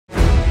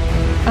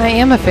I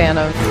am a fan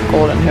of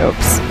Golden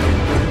Hoops.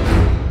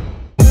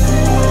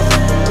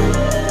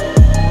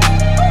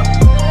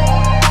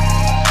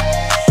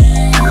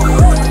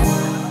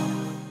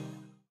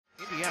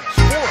 Indiana's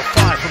 4 of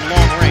 5 from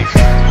long range.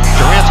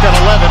 Durant's got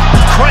 11.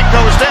 Craig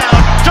goes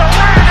down.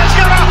 Durant has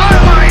got a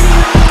highlight.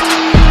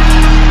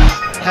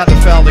 Had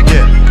the foul to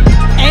get.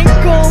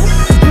 Ankle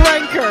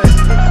breaker.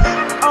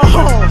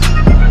 Oh.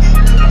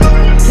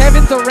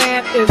 Kevin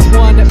Durant is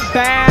one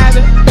bad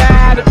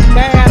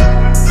man.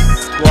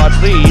 Squad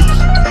leads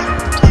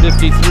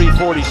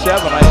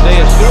 53-47.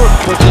 Isaiah Stewart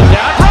puts it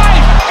down.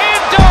 Right!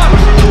 And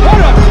dunks! What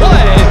a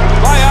play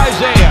by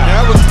Isaiah.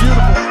 That was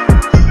beautiful.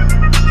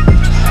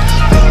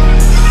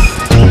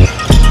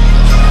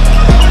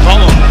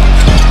 Mullum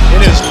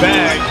in his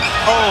bag.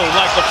 Oh,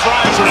 like the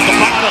fries are at the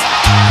bottom.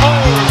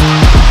 Oh!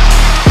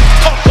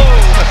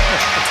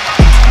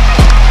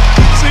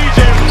 CJ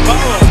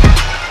McCollum.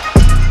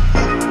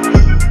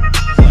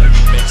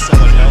 Make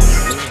someone else.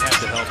 Louis had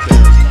to help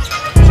there.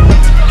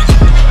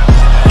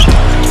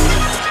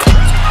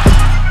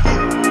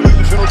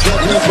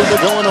 Champions when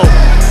they're going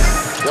over.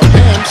 The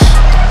hands.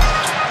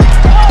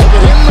 Look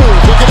at him move.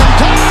 Look at him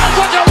dive.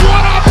 Look at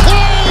what a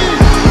play!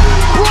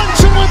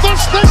 Brunson with a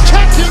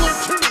spectacular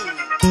two.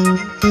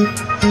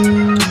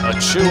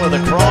 Achua,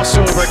 the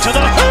crossover to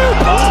the hoop.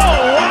 Oh,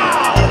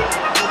 wow!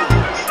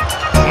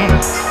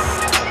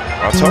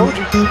 I told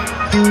you.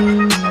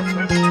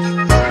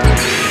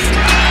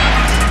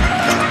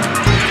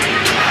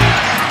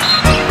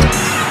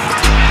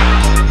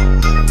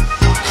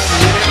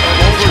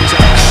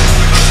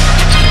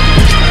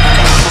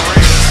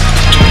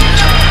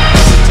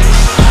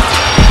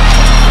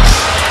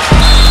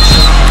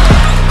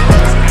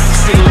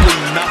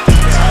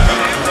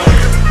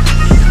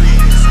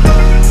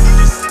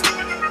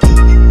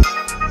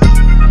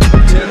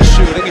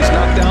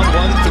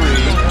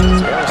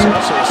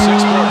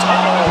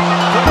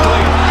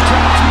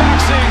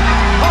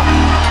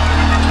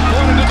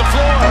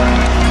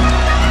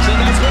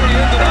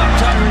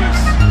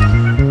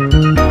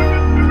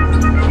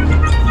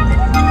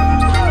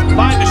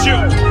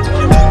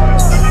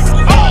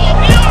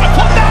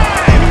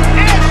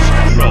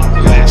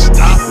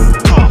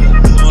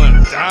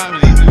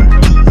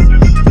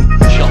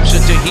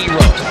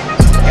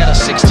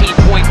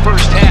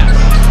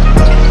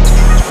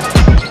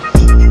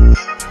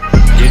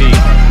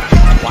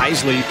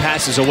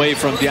 Passes away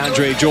from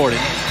DeAndre Jordan.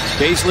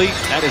 Baisley,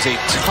 that is a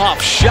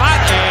tough shot,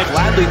 and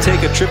gladly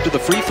take a trip to the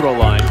free throw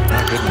line.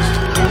 My goodness.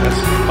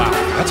 Wow.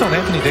 That's on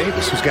Anthony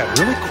Davis, who's got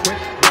really quick.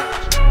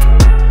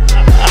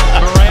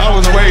 I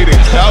was waiting.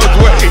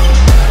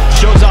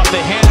 Shows off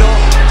the handle.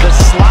 The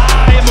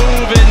slide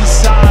move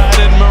inside,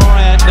 and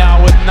Morant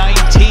now with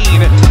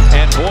 19.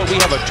 And boy,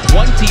 we have a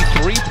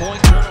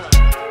 23-point turnaround.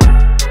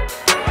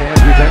 And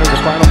we've entered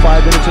the final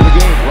 5 minutes of the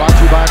game. Brought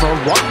to you by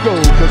Morongo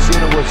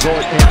Casino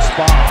Resort and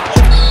Spa.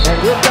 And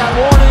with that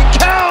warning,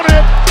 count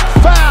it!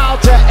 Foul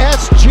to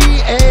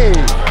SGA.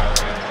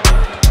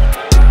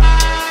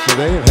 So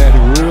they have had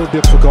real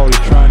difficulty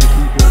trying to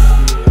keep it.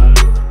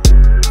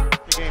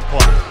 Game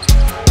play.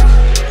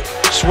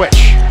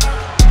 Switch.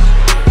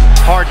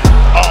 Harden.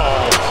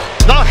 Oh,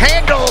 the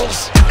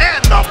handles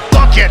and the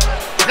bucket.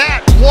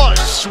 That was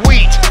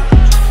sweet.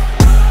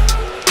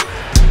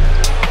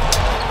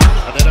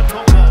 And then a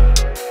combo.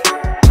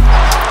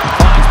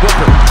 Finds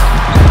Booker.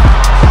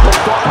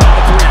 Hooked on the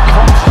three.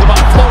 Crosses him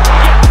on float.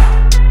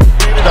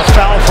 The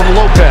foul from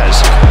Lopez.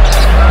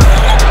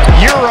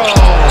 Euro.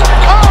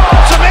 Oh,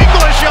 some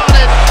English on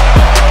it.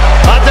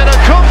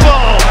 Antetokounmpo.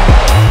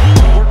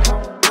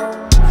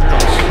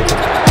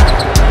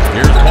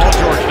 Here's Paul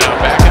George now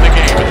back in the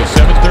game at the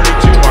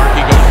 7:32 mark.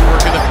 He goes to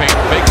work in the paint,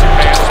 fakes a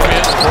pass,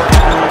 spins,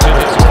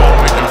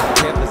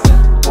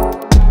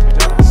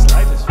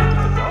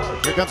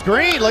 Here comes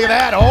Green. Look at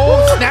that.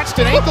 Oh, snatched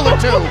an ankle or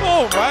two.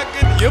 Oh, my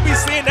goodness. You'll be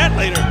seeing that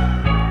later.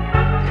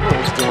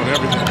 He's doing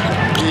everything.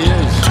 He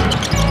is.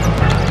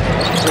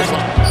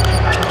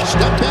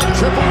 Step back,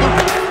 triple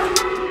loop.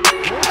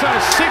 It's on a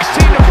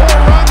 16-4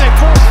 run. They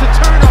forced the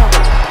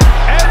turnover.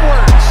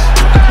 Edwards.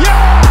 Yeah!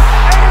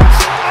 And it's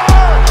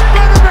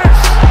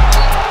Venomous!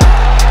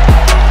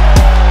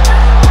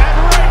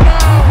 And right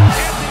now,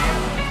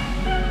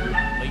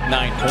 late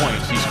 9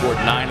 points. He scored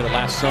 9 of the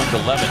last Suns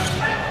 11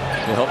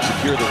 to help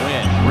secure the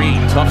win.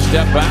 Green, tough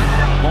step back.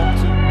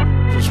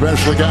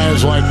 Especially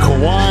guys like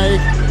Kawhi,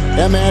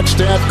 Embiid,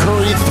 Steph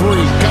Curry, 3.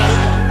 Got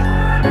it.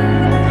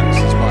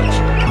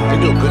 They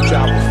do a good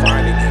job of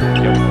finding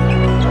him. Yep.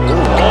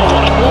 Oh,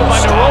 what a move by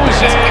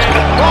DeRozan.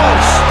 Oh,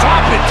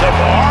 stop it,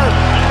 DeMar.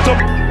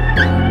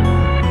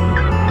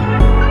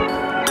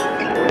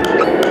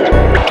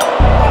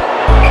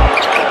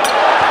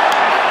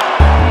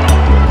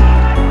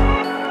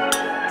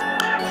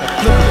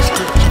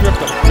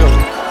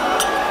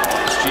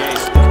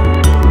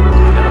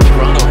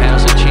 Toronto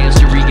has a chance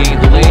to regain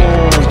the lead.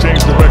 Oh,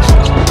 change direction.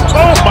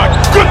 Oh, my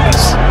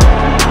goodness.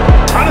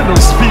 I didn't know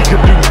Speed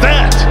could do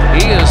that.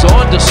 He is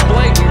on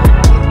display here.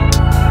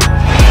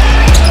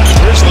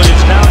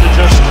 Grizzlies down to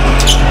just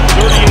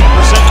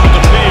 38% from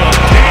the field.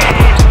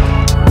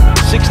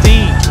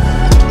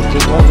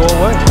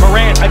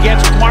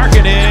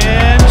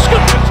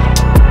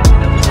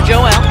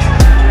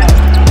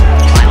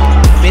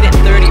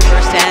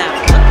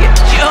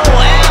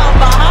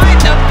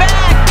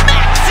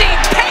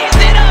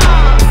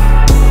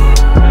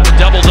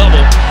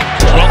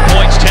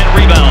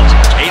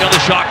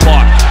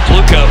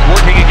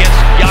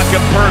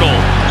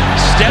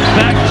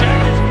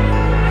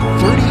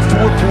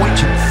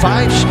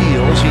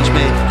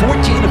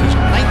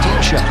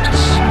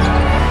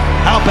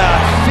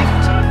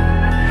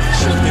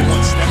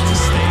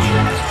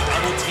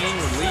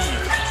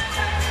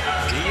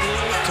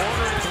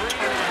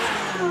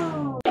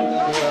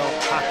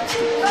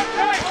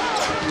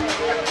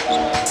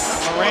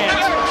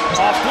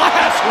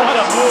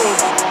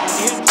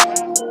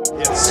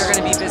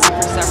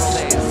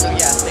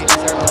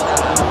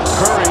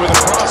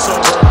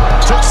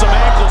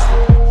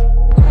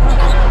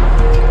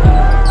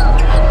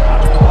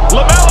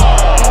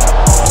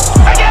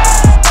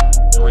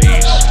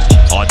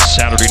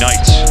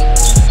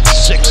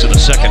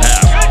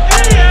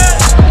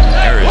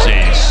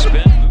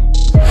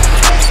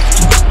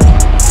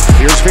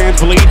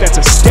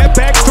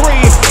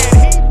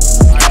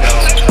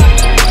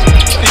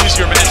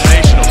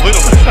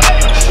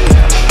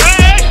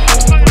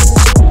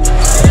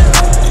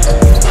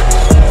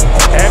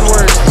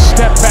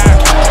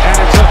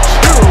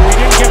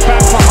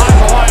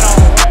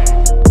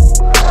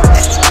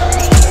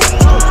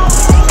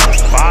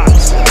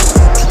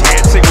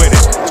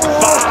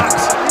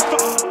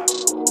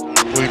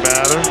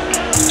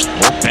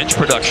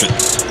 production.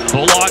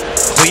 Bullock,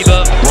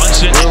 Kleba,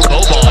 Brunson,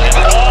 Boban,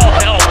 and all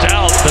helped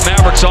out the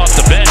Mavericks off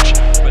the bench.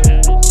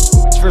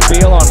 For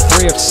Beal on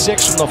 3 of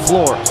 6 from the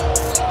floor.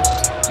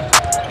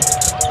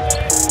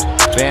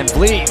 Van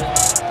Vliet.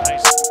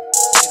 Nice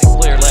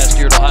player last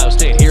year at Ohio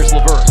State. Here's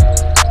LeVert.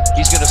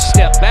 He's going to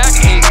step back.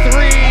 A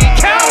 3.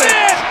 Count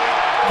it!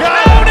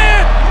 Count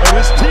it! And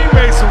his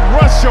teammates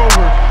rush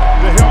over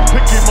to help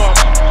pick him up.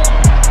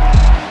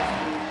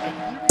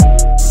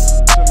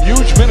 Some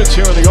huge minutes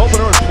here in the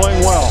opener and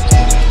playing well.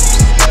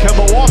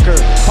 Kemba Walker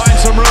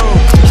finds some room.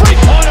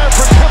 Three-pointer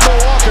for Kemba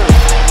Walker.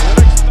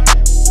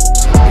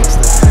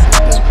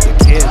 The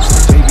kids,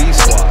 the JV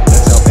squad.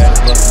 That's how bad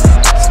it looks.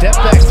 Step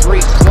back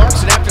 3.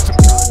 Clarkson after some.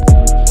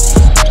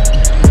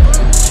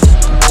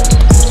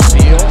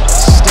 Beal,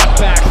 step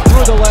back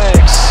through the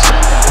legs.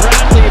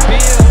 Bradley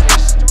Beal.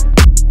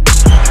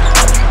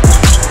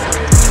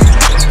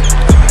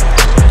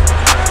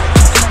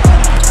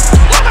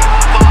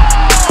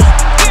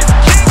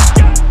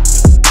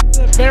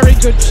 Very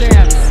good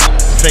chance.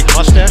 Fake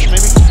mustache,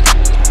 maybe?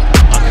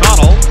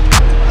 McConnell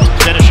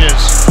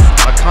finishes.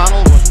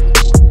 McConnell.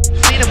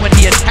 Seen him when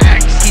he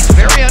attacks. He's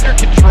very under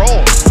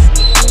control.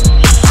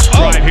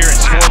 Drive here and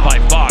scored by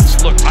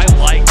Fox. Look, I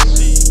like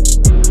seeing.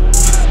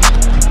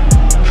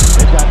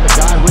 They've got the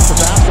guy with the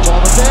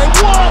basketball today.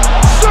 What?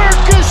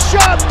 Circus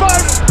shot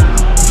by.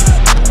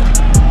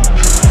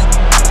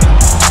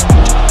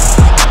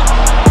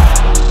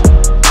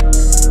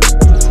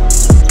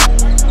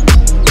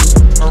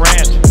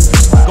 Morant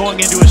going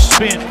into a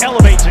spin,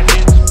 elevates it.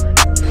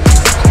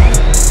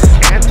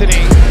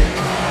 Anthony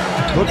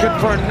looking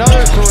for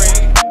another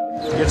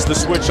 3. Gets the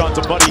switch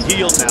onto Buddy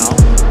Hield now.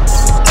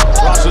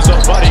 Crosses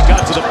up Buddy,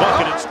 got to the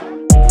bucket and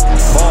scored.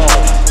 Ball.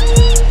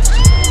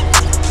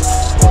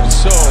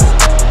 So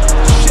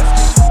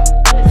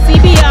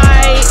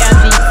CBI and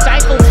the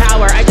Stifle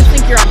Tower. I just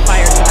think you're on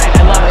fire tonight.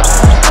 I love it.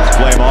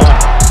 flame on.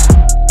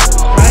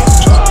 Right?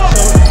 So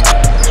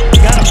you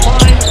got to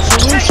find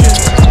solutions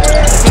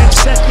against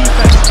set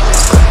defense.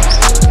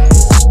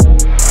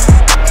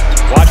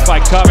 Watch by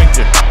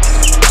Covington.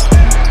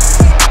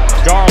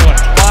 Garland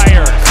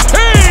fires.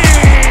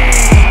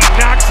 Hey!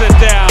 Knocks it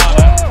down.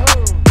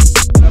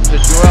 Up to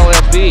Joel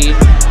Embiid.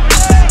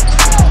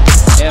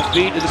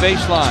 Embiid to the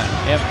baseline.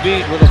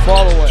 Embiid with a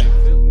fall away.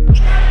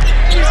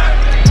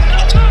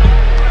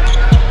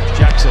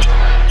 Jackson,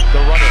 the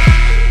runner.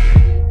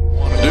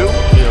 Want to do?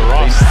 Yeah,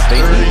 Ross, 30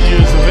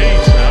 years of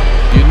age now.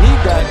 You need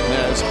that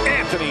as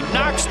Anthony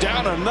knocks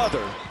down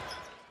another.